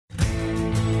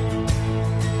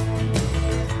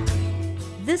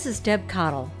This is Deb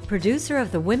Cottle, producer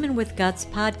of the Women with Guts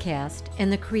podcast and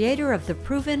the creator of the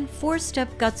proven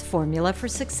 4-step GUTS formula for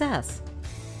success.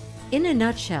 In a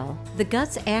nutshell, the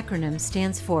GUTS acronym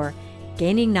stands for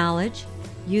gaining knowledge,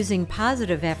 using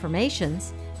positive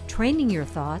affirmations, training your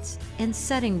thoughts, and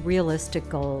setting realistic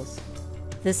goals.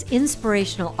 This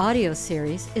inspirational audio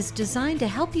series is designed to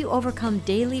help you overcome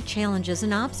daily challenges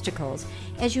and obstacles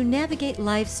as you navigate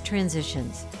life's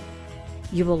transitions.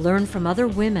 You will learn from other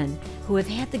women who have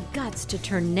had the guts to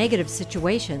turn negative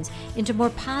situations into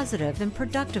more positive and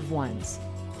productive ones.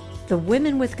 The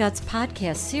Women with Guts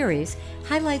podcast series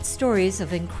highlights stories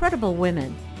of incredible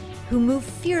women who move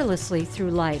fearlessly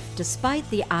through life despite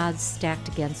the odds stacked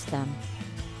against them.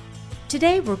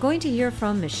 Today we're going to hear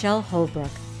from Michelle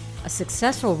Holbrook, a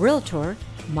successful realtor,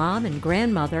 mom and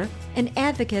grandmother, and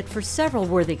advocate for several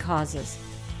worthy causes.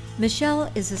 Michelle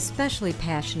is especially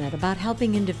passionate about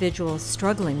helping individuals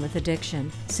struggling with addiction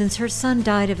since her son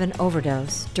died of an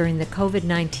overdose during the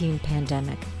COVID-19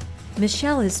 pandemic.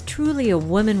 Michelle is truly a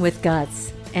woman with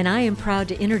guts, and I am proud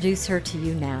to introduce her to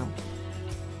you now.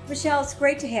 Michelle, it's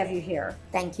great to have you here.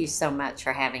 Thank you so much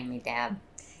for having me, Deb.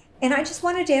 And I just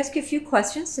wanted to ask you a few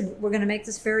questions, and we're going to make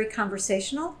this very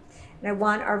conversational. And I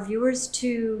want our viewers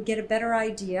to get a better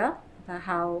idea about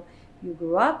how you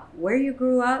grew up, where you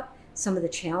grew up, some of the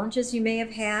challenges you may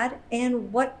have had,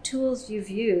 and what tools you've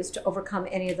used to overcome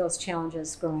any of those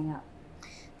challenges growing up.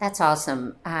 That's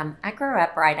awesome. I grew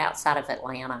up right outside of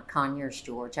Atlanta, Conyers,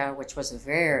 Georgia, which was a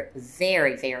very,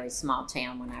 very, very small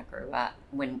town when I grew up,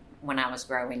 when I was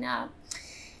growing up.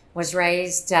 Was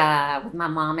raised with my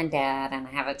mom and dad, and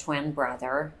I have a twin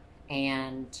brother.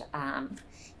 And,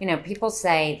 people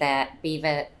say that leave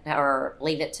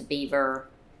it to beaver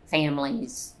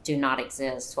families do not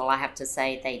exist. Well, I have to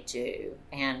say they do,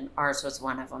 and ours was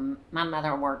one of them. My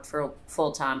mother worked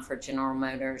full-time for General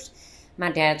Motors. My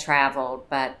dad traveled,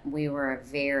 but we were a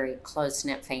very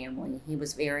close-knit family. He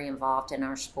was very involved in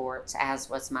our sports, as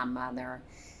was my mother.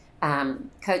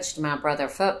 Coached my brother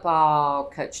football,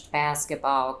 coached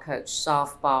basketball, coached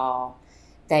softball.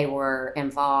 They were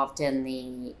involved in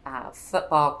the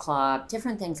football club,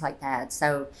 different things like that.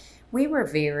 So we were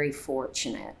very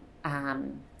fortunate.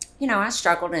 I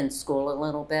struggled in school a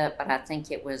little bit, but I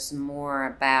think it was more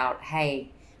about,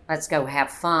 hey, let's go have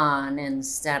fun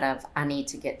instead of I need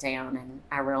to get down and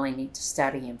I really need to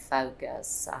study and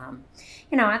focus.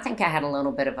 I think I had a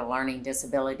little bit of a learning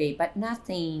disability, but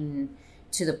nothing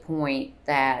to the point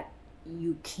that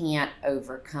you can't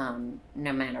overcome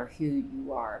no matter who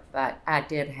you are. But I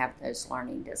did have those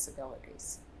learning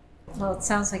disabilities. Well, it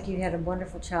sounds like you had a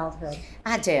wonderful childhood.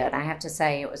 I did. I have to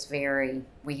say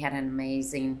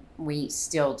we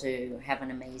still do have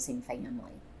an amazing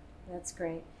family. That's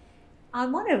great. I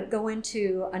want to go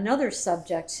into another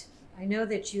subject. I know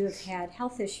that you have had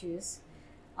health issues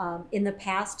in the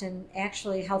past, and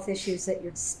actually health issues that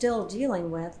you're still dealing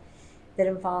with that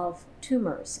involve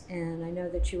tumors. And I know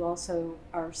that you also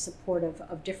are supportive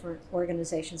of different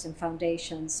organizations and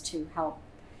foundations to help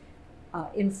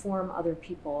inform other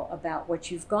people about what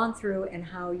you've gone through and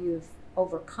how you've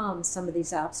overcome some of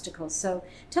these obstacles. So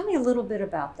tell me a little bit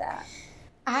about that.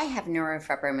 I have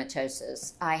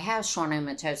neurofibromatosis. I have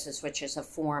schwannomatosis, which is a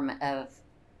form of,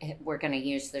 we're going to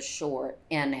use the short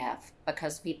NF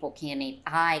because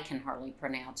I can hardly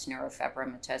pronounce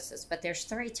neurofibromatosis, but there's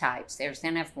 3 types. There's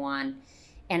NF1,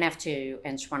 NF2,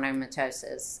 and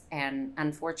schwannomatosis. And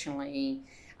unfortunately,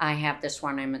 I have the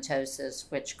schwannomatosis,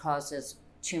 which causes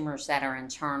tumors that are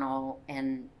internal,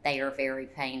 and they are very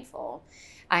painful.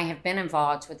 I have been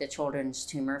involved with the Children's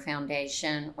Tumor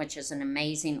Foundation, which is an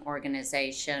amazing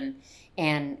organization,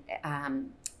 and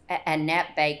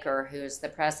Annette Baker, who is the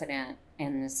president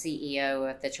and the CEO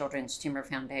of the Children's Tumor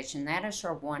Foundation, that is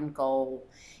her one goal,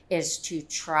 is to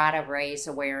try to raise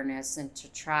awareness and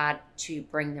to try to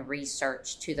bring the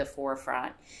research to the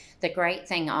forefront. The great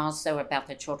thing also about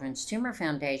the Children's Tumor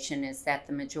Foundation is that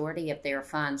the majority of their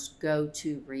funds go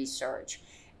to research.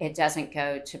 It doesn't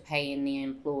go to paying the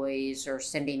employees or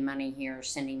sending money here or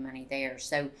sending money there.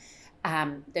 So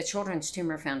the Children's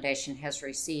Tumor Foundation has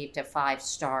received a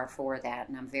 5-star for that,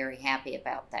 and I'm very happy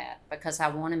about that because I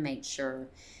want to make sure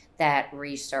that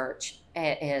research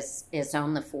is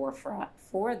on the forefront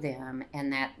for them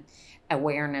and that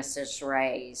awareness is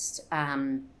raised.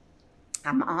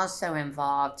 I'm also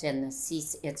involved in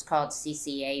it's called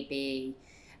CCAB,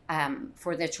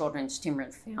 for the Children's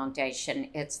Tumor Foundation.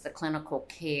 It's the clinical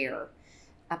care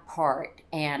part.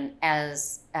 And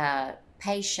as a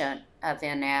patient of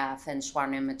NF and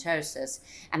schwannomatosis,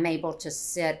 I'm able to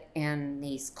sit in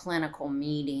these clinical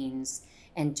meetings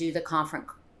and do the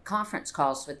conference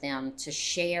calls with them to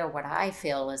share what I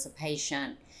feel as a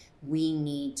patient we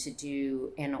need to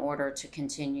do in order to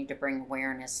continue to bring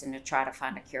awareness and to try to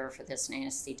find a cure for this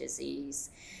nasty disease.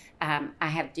 I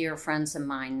have dear friends of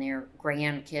mine, their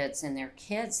grandkids and their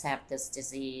kids have this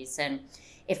disease. And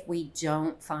if we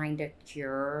don't find a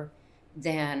cure,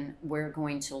 then we're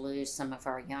going to lose some of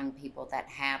our young people that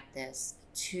have this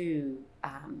to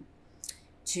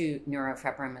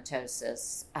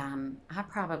neurofibromatosis. I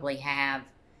probably have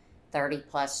 30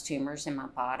 plus tumors in my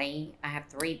body. I have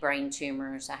 3 brain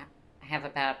tumors. I have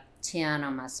about 10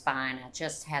 on my spine. I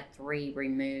just had 3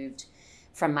 removed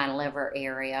from my liver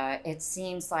area. It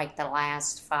seems like the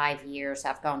last 5 years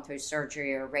I've gone through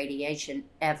surgery or radiation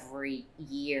every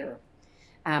year.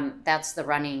 That's the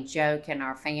running joke in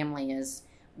our family is,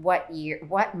 what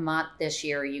month this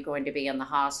year are you going to be in the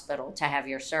hospital to have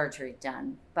your surgery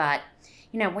done? But,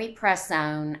 we press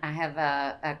on. I have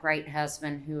a great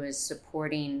husband who is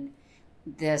supporting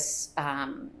this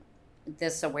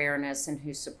this awareness and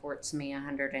who supports me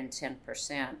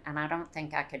 110%. And I don't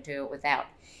think I could do it without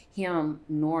him,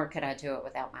 nor could I do it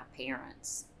without my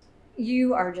parents.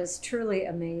 You are just truly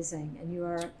amazing, and you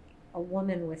are a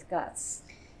woman with guts.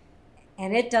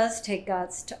 And it does take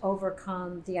guts to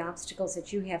overcome the obstacles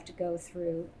that you have to go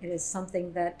through. It is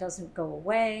something that doesn't go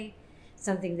away,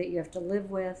 something that you have to live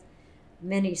with,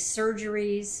 many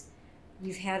surgeries.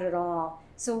 You've had it all.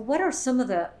 So what are some of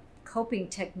the coping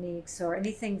techniques or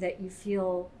anything that you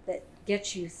feel that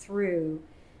gets you through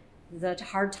the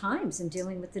hard times in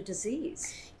dealing with the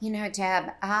disease?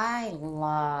 Deb, I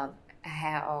love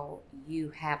how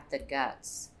you have the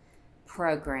guts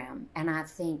program. And I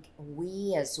think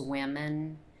we as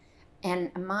women, and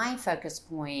my focus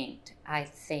point, I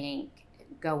think,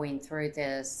 going through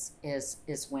this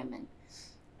is women.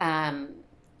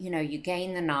 You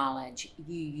gain the knowledge,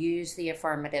 you use the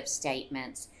affirmative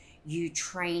statements, you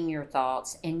train your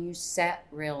thoughts, and you set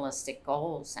realistic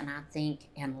goals. And I think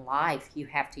in life you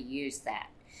have to use that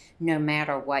no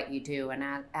matter what you do. And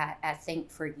I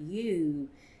think for you,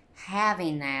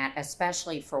 having that,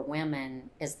 especially for women,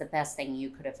 is the best thing you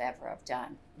could have ever have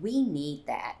done. We need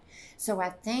that. So I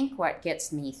think what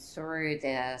gets me through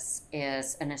this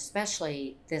is, and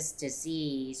especially this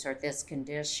disease or this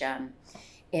condition,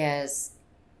 is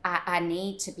I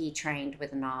need to be trained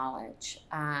with knowledge.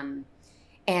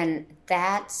 And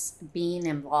that's being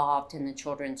involved in the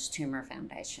Children's Tumor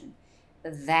Foundation.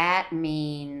 That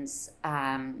means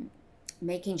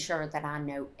making sure that I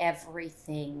know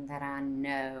everything that I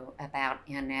know about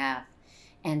NF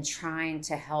and trying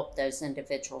to help those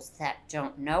individuals that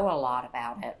don't know a lot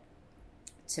about it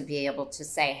to be able to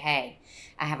say, hey,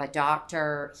 I have a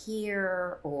doctor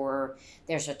here, or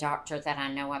there's a doctor that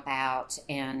I know about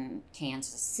in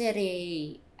Kansas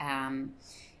City.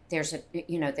 There's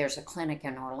a clinic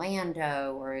in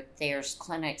Orlando, or there's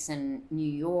clinics in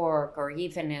New York, or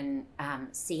even in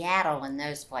Seattle and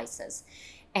those places.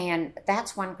 And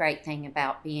that's one great thing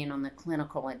about being on the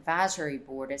clinical advisory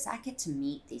board is I get to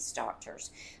meet these doctors.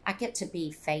 I get to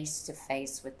be face to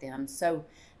face with them. So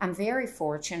I'm very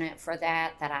fortunate for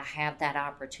that I have that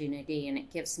opportunity, and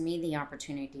it gives me the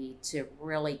opportunity to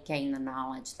really gain the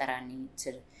knowledge that I need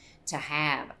to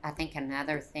have. I think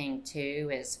another thing too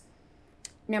is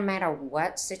no matter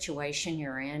what situation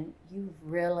you're in, you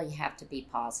really have to be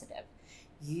positive.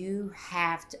 You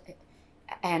have to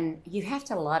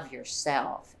love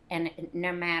yourself. And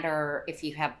no matter if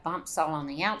you have bumps all on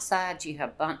the outside, you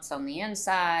have bumps on the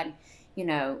inside,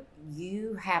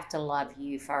 you have to love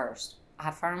you first. I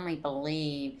firmly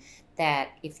believe that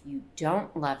if you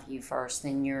don't love you first,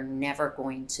 then you're never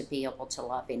going to be able to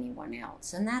love anyone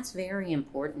else. And that's very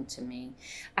important to me.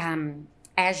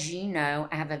 As you know,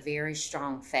 I have a very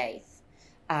strong faith.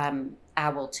 I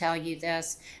will tell you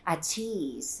this. I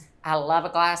tease. I love a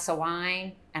glass of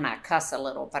wine, and I cuss a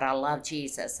little, but I love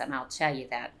Jesus, and I'll tell you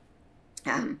that.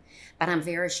 But I'm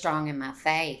very strong in my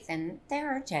faith, and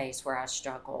there are days where I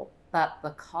struggle. But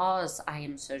because I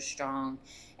am so strong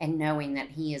and knowing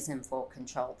that He is in full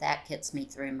control, that gets me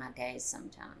through my days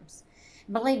sometimes.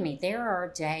 Believe me, there are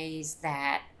days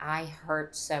that I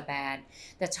hurt so bad.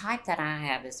 The type that I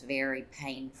have is very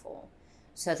painful.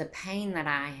 So the pain that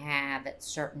I have at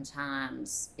certain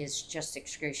times is just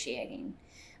excruciating.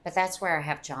 But that's where I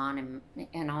have John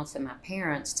and also my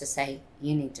parents to say,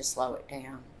 you need to slow it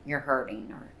down. You're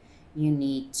hurting, or you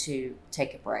need to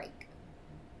take a break.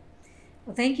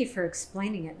 Well, thank you for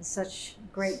explaining it in such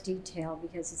great detail,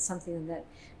 because it's something that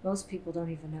most people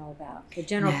don't even know about. The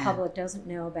general public doesn't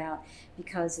know about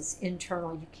because it's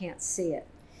internal. You can't see it.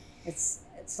 It's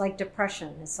like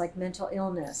depression. It's like mental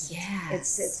illness.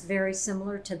 Yes. It's very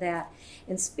similar to that.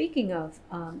 And speaking of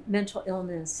mental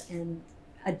illness and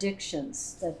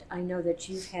addictions that I know that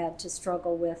you've had to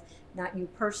struggle with, not you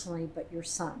personally, but your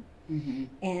son. Mm-hmm.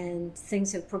 And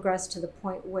things have progressed to the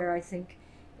point where I think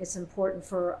it's important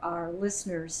for our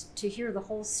listeners to hear the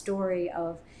whole story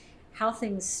of how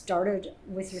things started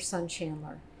with your son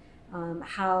Chandler,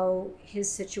 how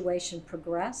his situation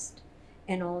progressed,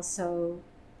 and also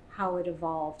how it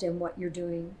evolved and what you're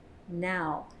doing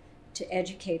now to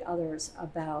educate others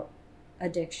about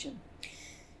addiction.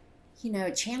 You know,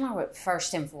 Chandler,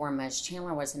 first and foremost,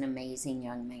 Chandler was an amazing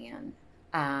young man.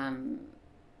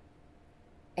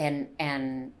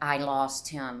 And I lost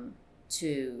him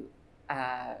to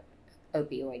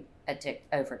opioid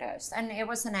overdose. And it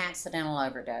was an accidental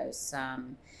overdose.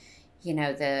 You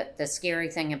know, the scary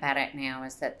thing about it now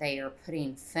is that they are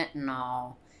putting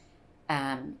fentanyl.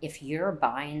 If you're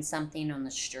buying something on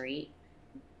the street,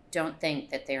 don't think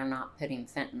that they're not putting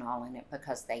fentanyl in it,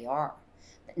 because they are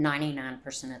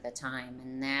 99% of the time.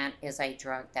 And that is a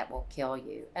drug that will kill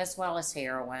you, as well as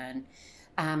heroin.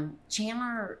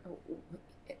 Chandler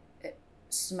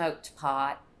smoked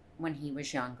pot when he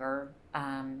was younger.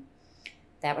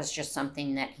 That was just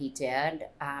something that he did.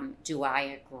 Do I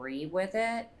agree with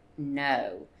it?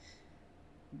 No.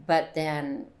 But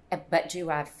do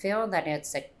I feel that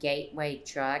it's a gateway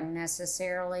drug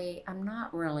necessarily? I'm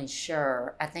not really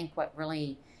sure. I think what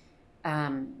really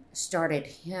started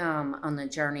him on the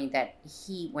journey that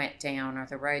he went down, or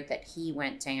the road that he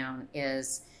went down,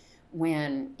 is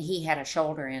when he had a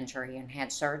shoulder injury and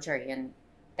had surgery, and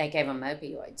they gave him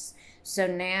opioids. So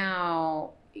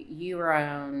now you're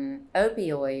on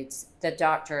opioids. The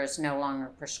doctor is no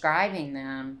longer prescribing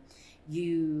them.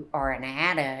 You are an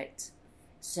addict.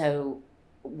 So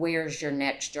where's your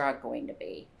next drug going to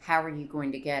be? How are you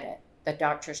going to get it? The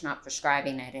doctor's not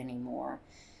prescribing it anymore.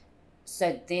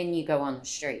 So then you go on the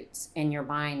streets and you're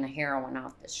buying the heroin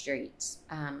off the streets.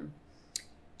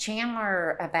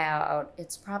 Chandler,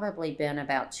 it's probably been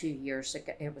about 2 years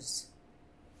ago. It was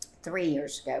 3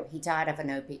 years ago. He died of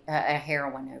a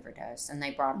heroin overdose, and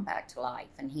they brought him back to life,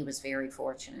 and he was very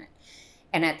fortunate.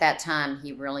 And at that time,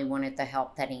 he really wanted the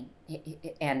help that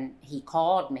he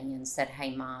called me and said,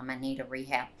 "Hey, Mom, I need a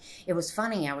rehab." It was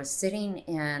funny. I was sitting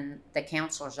in the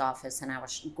counselor's office, and I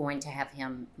was going to have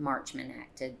him Marchman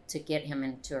acted to get him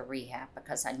into a rehab,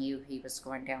 because I knew he was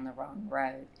going down the wrong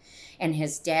road. And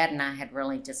his dad and I had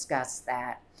really discussed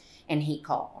that, and he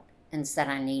called and said,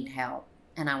 "I need help."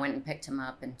 And I went and picked him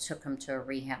up and took him to a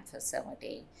rehab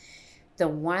facility. The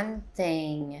one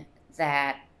thing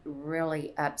that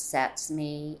really upsets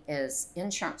me is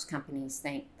insurance companies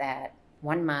think that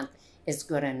 1 month is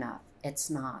good enough.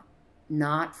 It's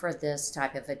not for this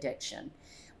type of addiction.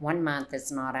 1 month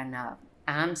is not enough.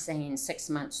 I'm saying 6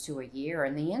 months to a year,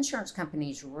 and the insurance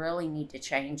companies really need to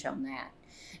change on that.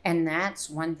 And that's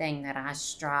one thing that I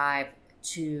strive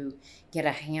to get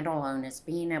a handle on, is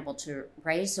being able to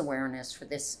raise awareness for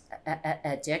this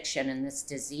addiction and this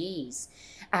disease.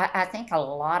 I think a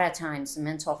lot of times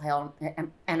mental health,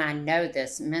 and I know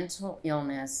this, mental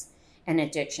illness and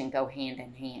addiction go hand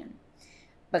in hand,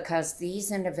 because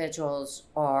these individuals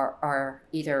are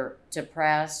either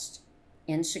depressed,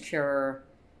 insecure,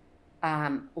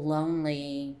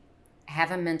 lonely, have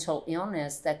a mental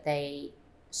illness that they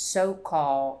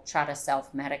so-called try to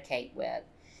self-medicate with.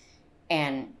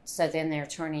 And so then they're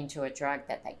turning to a drug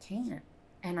that they can't.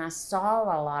 And I saw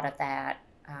a lot of that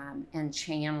in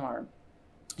Chandler.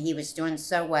 He was doing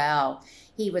so well.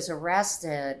 He was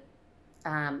arrested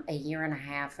a year and a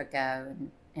half ago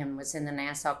and was in the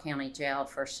Nassau County Jail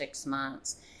for 6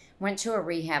 months. Went to a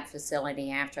rehab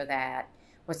facility after that,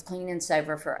 was clean and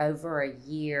sober for over a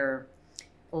year,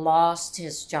 lost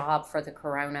his job for the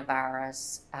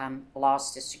coronavirus,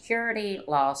 lost his security,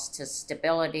 lost his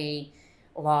stability,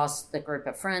 lost the group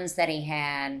of friends that he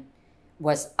had,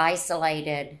 was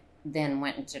isolated, then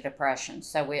went into depression.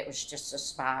 So it was just a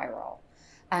spiral.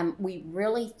 We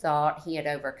really thought he had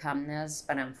overcome this,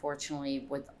 but unfortunately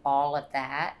with all of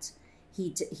that,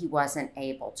 he wasn't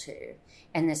able to.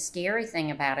 And the scary thing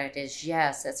about it is,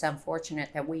 yes, it's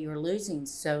unfortunate that we are losing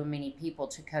so many people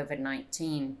to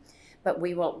COVID-19, but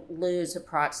we will lose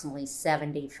approximately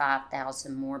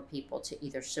 75,000 more people to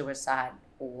either suicide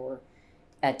or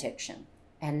addiction.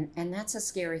 And that's a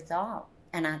scary thought.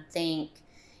 And I think,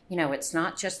 you know, it's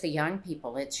not just the young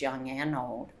people, it's young and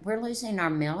old. We're losing our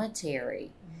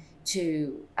military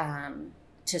to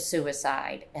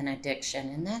suicide and addiction,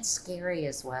 and that's scary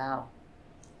as well.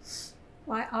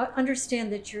 Well, I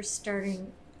understand that you're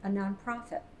starting a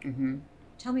nonprofit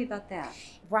Tell me about that.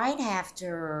 Right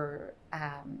after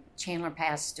Chandler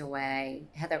passed away,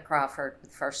 Heather Crawford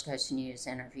with First Coast News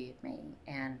interviewed me,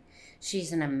 and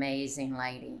she's an amazing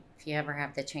lady. If you ever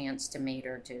have the chance to meet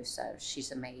her, do so.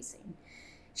 She's amazing.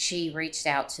 She reached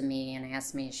out to me and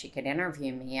asked me if she could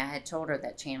interview me. I had told her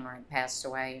that Chandler had passed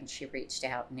away, and she reached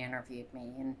out and interviewed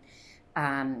me.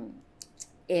 And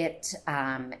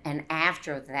and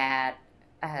after that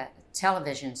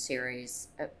television series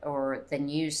or the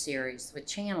news series with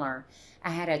Chandler, I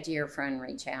had a dear friend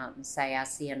reach out and say, I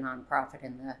see a nonprofit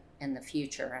in the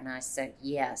future. And I said,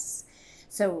 yes.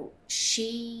 So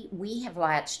we have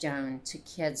latched on to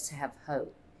Kids Have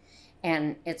Hope.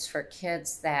 And it's for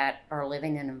kids that are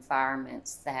living in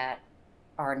environments that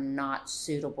are not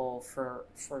suitable for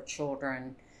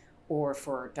children or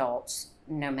for adults,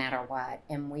 no matter what.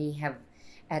 And we have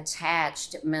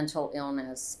attached mental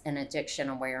illness and addiction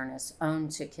awareness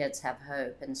onto Kids Have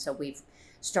Hope. And so we've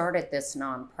started this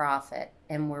nonprofit,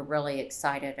 and we're really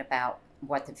excited about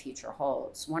what the future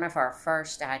holds. One of our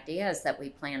first ideas that we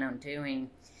plan on doing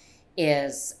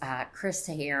is Chris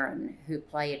Heron, who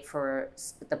played for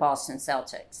the Boston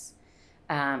Celtics.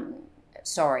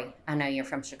 Sorry, I know you're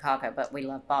from Chicago, but we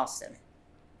love Boston.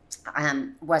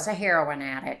 Was a heroin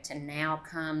addict and now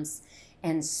comes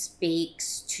and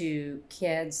speaks to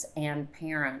kids and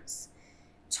parents,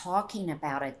 talking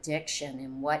about addiction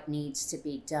and what needs to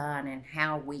be done and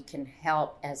how we can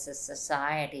help as a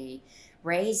society,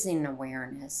 raising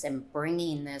awareness and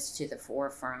bringing this to the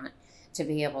forefront to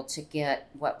be able to get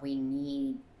what we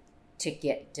need to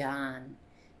get done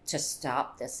to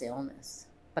stop this illness.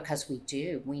 Because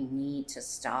we need to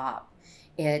stop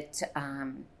it.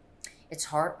 It's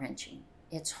heart-wrenching.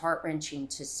 It's heart-wrenching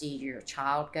to see your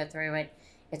child go through it.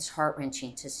 It's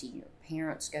heart-wrenching to see your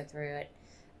parents go through it.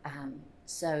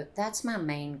 So that's my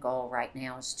main goal right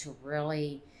now, is to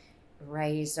really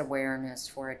raise awareness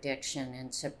for addiction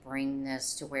and to bring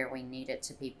this to where we need it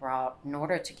to be brought in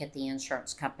order to get the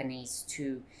insurance companies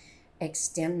to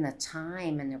extend the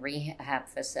time in the rehab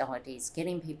facilities,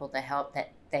 getting people the help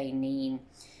that they need,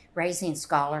 raising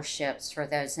scholarships for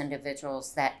those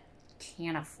individuals that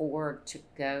can't afford to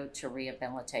go to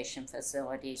rehabilitation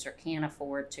facilities or can't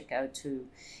afford to go to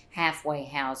halfway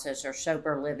houses or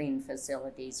sober living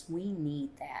facilities. We need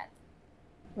that.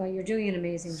 Well, you're doing an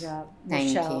amazing job,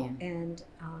 Michelle. Thank you. And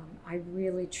I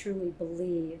really, truly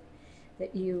believe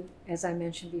that you, as I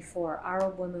mentioned before, are a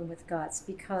woman with guts,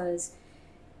 because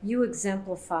you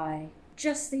exemplify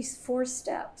just these 4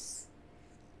 steps: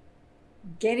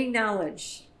 gaining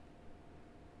knowledge,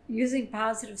 using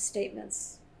positive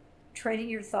statements, training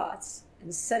your thoughts,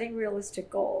 and setting realistic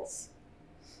goals.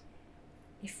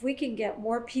 If we can get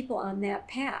more people on that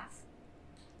path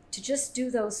to just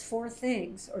do those 4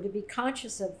 things, or to be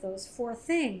conscious of those 4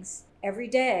 things every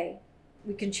day,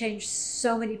 we can change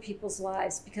so many people's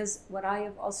lives. Because what I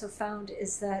have also found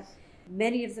is that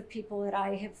many of the people that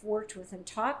I have worked with and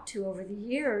talked to over the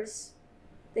years,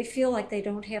 they feel like they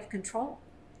don't have control.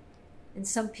 And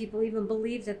some people even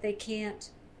believe that they can't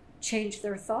change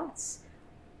their thoughts.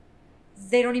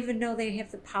 They don't even know they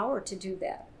have the power to do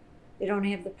that. They don't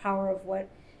have the power of what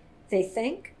they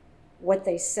think, what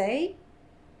they say,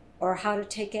 or how to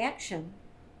take action.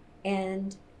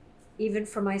 And even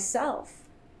for myself,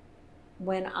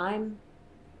 when I'm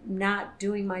not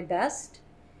doing my best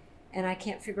and I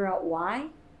can't figure out why,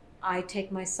 I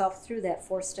take myself through that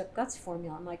 4-step guts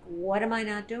formula. I'm like, what am I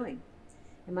not doing?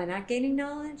 Am I not gaining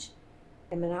knowledge?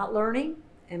 Am I not learning?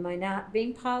 Am I not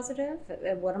being positive?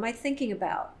 What am I thinking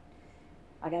about?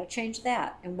 I got to change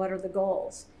that. And what are the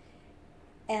goals?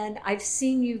 And I've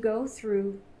seen you go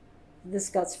through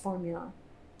this guts formula,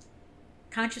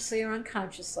 consciously or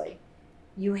unconsciously.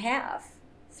 You have,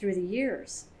 through the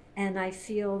years. And I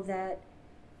feel that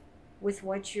with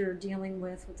what you're dealing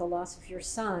with the loss of your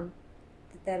son,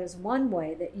 that is one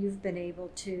way that you've been able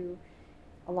to,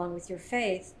 along with your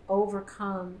faith,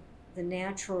 overcome the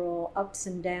natural ups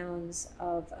and downs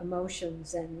of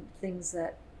emotions and things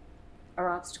that are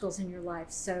obstacles in your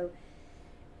life. So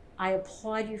I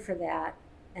applaud you for that,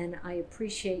 and I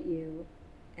appreciate you,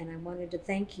 and I wanted to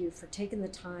thank you for taking the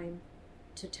time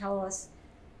to tell us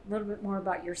a little bit more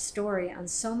about your story on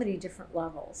so many different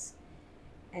levels.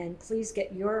 And please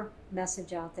get your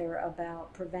message out there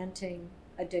about preventing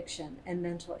addiction and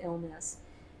mental illness.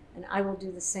 And I will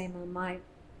do the same on my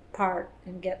part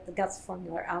and get the guts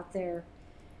formula out there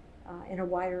in a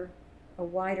wider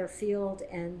field,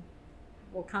 and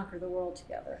we'll conquer the world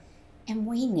together. And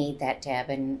we need that, Deb.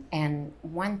 And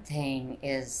one thing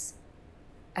is,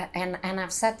 and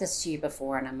I've said this to you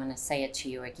before, and I'm going to say it to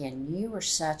you again. You were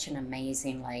such an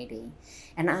amazing lady.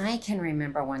 And I can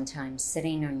remember one time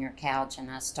sitting on your couch and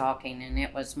us talking, and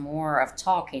it was more of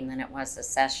talking than it was a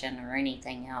session or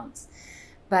anything else.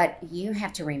 But you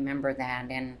have to remember that.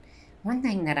 And one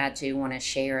thing that I do want to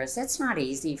share is it's not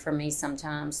easy for me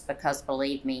sometimes because,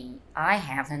 believe me, I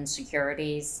have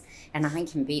insecurities and I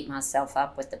can beat myself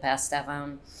up with the best of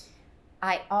them.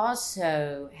 I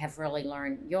also have really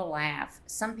learned, you'll laugh,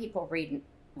 some people read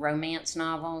romance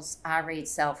novels. I read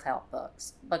self-help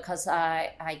books because and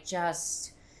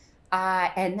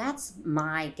that's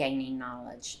my gaining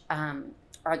knowledge,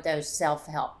 are those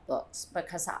self-help books,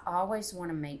 because I always want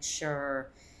to make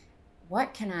sure,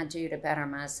 what can I do to better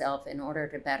myself in order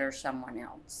to better someone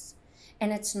else?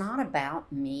 And it's not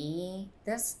about me.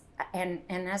 And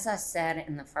as I said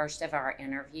in the first of our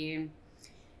interview,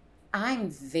 I'm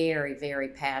very, very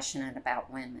passionate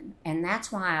about women. And that's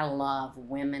why I love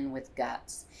Women with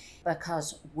Guts,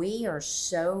 because we are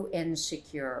so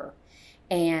insecure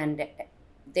and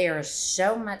there's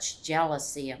so much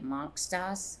jealousy amongst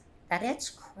us that it's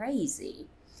crazy.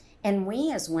 And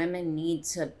we as women need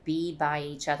to be by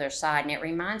each other's side. And it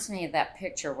reminds me of that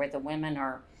picture where the women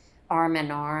are arm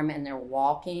in arm and they're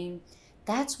walking.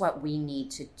 That's what we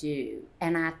need to do.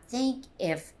 And I think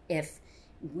if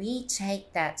we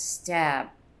take that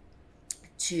step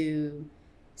to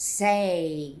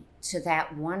say to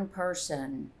that one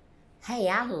person, hey,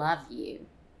 I love you.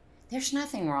 There's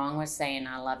nothing wrong with saying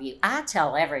I love you. I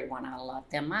tell everyone I love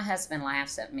them. My husband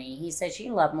laughs at me. He says,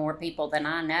 you love more people than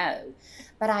I know.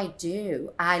 But I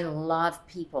do. I love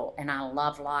people and I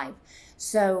love life.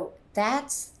 So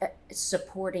that's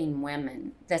supporting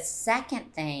women. The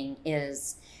second thing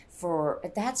is,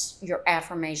 that's your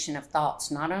affirmation of thoughts,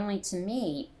 not only to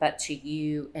me, but to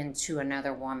you and to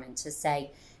another woman, to say,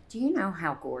 do you know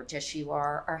how gorgeous you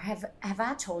are? Or have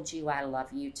I told you I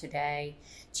love you today?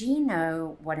 Do you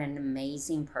know what an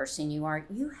amazing person you are?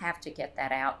 You have to get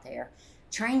that out there.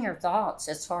 Train your thoughts.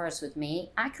 As far as with me,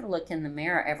 I could look in the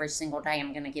mirror every single day.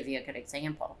 I'm going to give you a good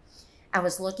example. I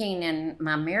was looking in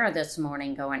my mirror this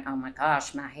morning going, oh my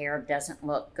gosh, my hair doesn't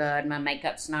look good. My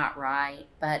makeup's not right.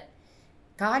 But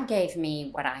God gave me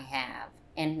what I have.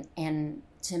 And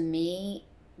to me,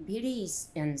 beauty's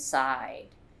inside.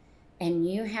 And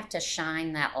you have to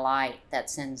shine that light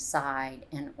that's inside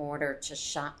in order to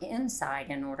shine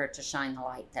the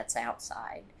light that's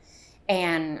outside.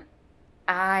 And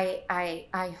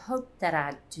I hope that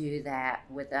I do that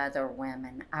with other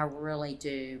women. I really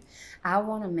do. I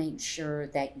want to make sure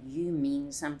that you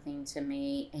mean something to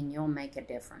me and you'll make a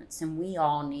difference. And we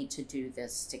all need to do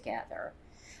this together.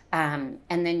 And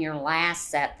then your last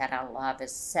set that I love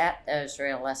is set those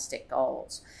realistic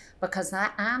goals. Because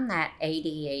I'm that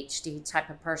ADHD type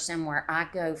of person where I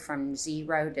go from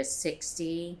 0 to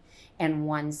 60 in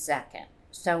 1 second.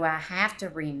 So I have to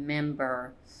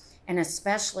remember, and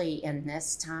especially in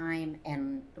this time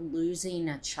and losing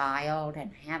a child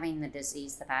and having the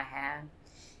disease that I have,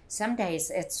 some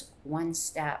days it's one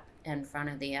step in front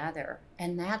of the other.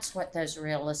 And that's what those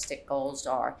realistic goals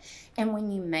are. And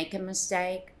when you make a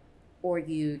mistake or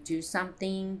you do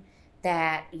something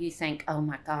that you think, oh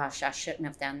my gosh, I shouldn't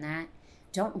have done that,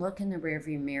 don't look in the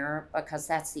rearview mirror, because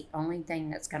that's the only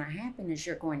thing that's going to happen is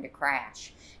you're going to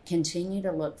crash. Continue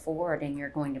to look forward and you're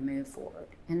going to move forward.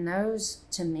 And those,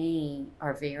 to me,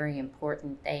 are very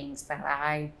important things that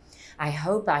I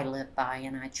hope I live by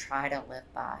and I try to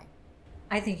live by.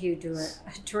 I think you do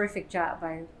a terrific job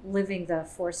by living the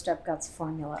 4-Step Guts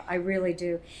formula. I really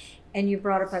do. And you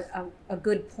brought up a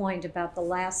good point about the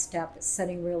last step,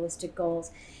 setting realistic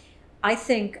goals. I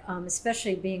think,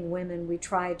 especially being women, we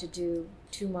try to do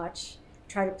too much,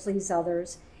 try to please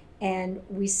others, and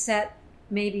we set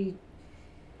maybe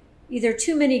either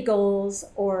too many goals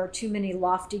or too many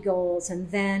lofty goals,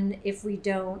 and then if we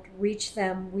don't reach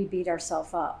them, we beat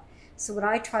ourselves up. So what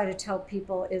I try to tell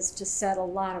people is to set a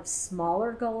lot of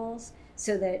smaller goals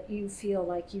so that you feel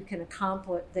like you can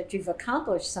accomplish, that you've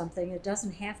accomplished something. It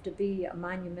doesn't have to be a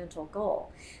monumental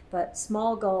goal, but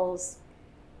small goals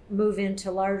move into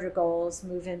larger goals,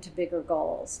 move into bigger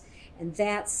goals. And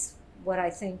that's what I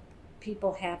think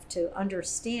people have to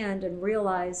understand and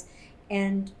realize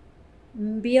and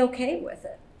be okay with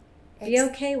it. Be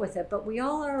okay with it. But we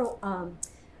all are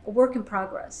a work in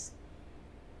progress.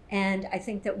 And I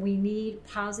think that we need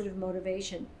positive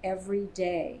motivation every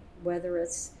day, whether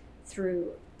it's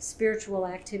through spiritual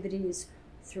activities,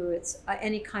 through it's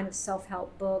any kind of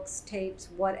self-help books, tapes,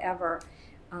 whatever.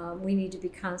 We need to be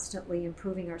constantly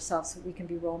improving ourselves so we can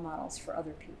be role models for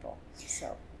other people.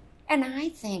 So, And I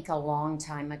think a long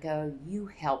time ago, you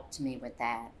helped me with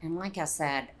that. And like I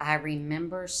said, I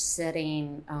remember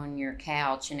sitting on your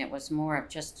couch and it was more of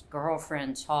just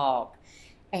girlfriend talk.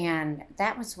 And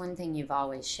that was one thing you've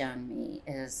always shown me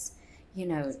is,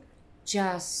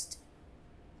 just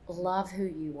love who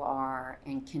you are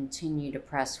and continue to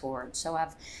press forward. So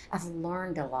I've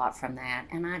learned a lot from that.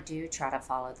 And I do try to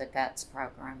follow the GUTS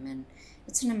program. And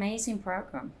it's an amazing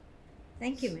program.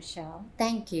 Thank you, Michelle.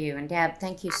 Thank you. And Deb,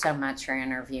 thank you so much for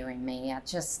interviewing me. I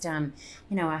just, I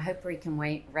hope we can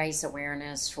raise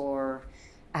awareness for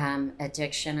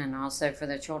addiction and also for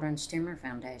the Children's Tumor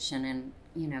Foundation. And,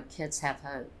 kids have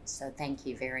hope. So thank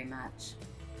you very much.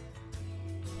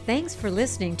 Thanks for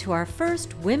listening to our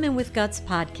first Women with Guts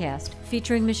podcast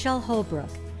featuring Michelle Holbrook.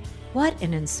 What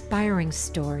an inspiring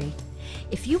story.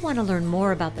 If you want to learn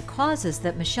more about the causes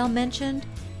that Michelle mentioned,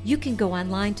 you can go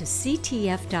online to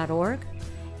ctf.org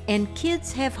and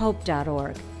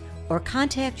kidshavehope.org, or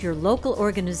contact your local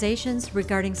organizations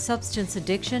regarding substance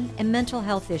addiction and mental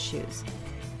health issues.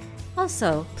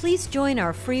 Also, please join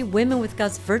our free Women with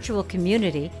Guts virtual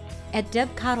community at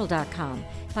debcottle.com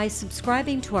by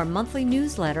subscribing to our monthly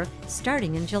newsletter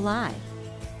starting in July.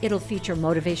 It'll feature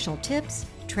motivational tips,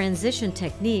 transition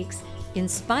techniques,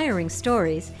 inspiring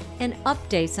stories, and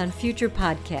updates on future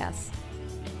podcasts.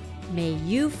 May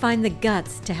you find the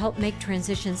guts to help make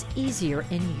transitions easier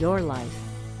in your life.